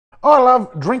I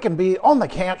love drinking beer on the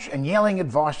couch and yelling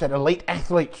advice at elite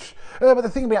athletes. But the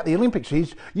thing about the Olympics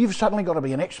is you've suddenly got to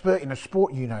be an expert in a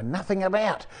sport you know nothing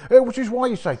about, which is why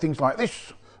you say things like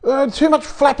this. Too much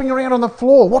flapping around on the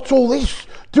floor. What's all this?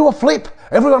 Do a flip.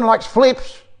 Everyone likes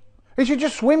flips. He should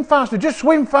just swim faster. Just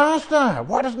swim faster.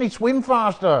 Why doesn't he swim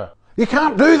faster? You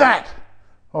can't do that.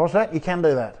 What's that? You can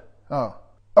do that.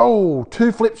 Oh,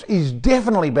 2 flips is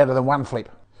definitely better than 1 flip.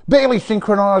 Barely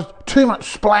synchronised, too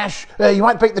much splash. You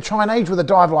won't beat the Chinese with a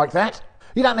dive like that.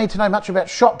 You don't need to know much about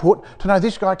shot put to know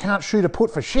this guy can't shoot a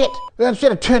put for shit.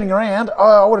 Instead of turning around,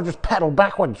 I would have just paddled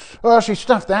backwards. Oh, she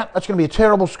stuffed that. That's going to be a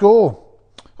terrible score.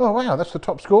 Oh, wow, that's the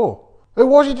top score.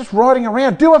 Why is he just riding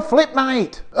around? Do a flip,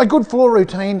 mate. A good floor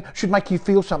routine should make you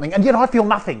feel something, and yet I feel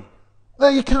nothing.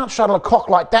 You can't shuttle a cock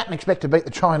like that and expect to beat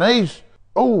the Chinese.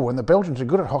 Oh, and the Belgians are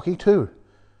good at hockey too.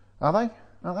 Are they?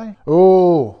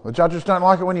 Oh, the judges don't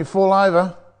like it when you fall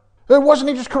over. Wasn't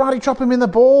he just karate chop him in the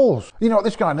balls? You know what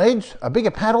this guy needs? A bigger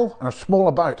paddle and a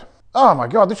smaller boat. Oh my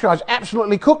God, this guy's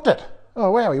absolutely cooked it.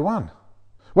 Oh wow, he won.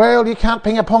 Well, you can't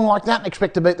ping a pong like that and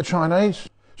expect to beat the Chinese.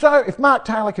 So if Mark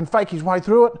Taylor can fake his way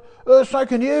through it, so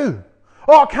can you.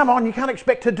 Oh, come on, you can't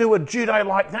expect to do a judo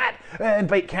like that and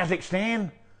beat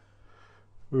Kazakhstan.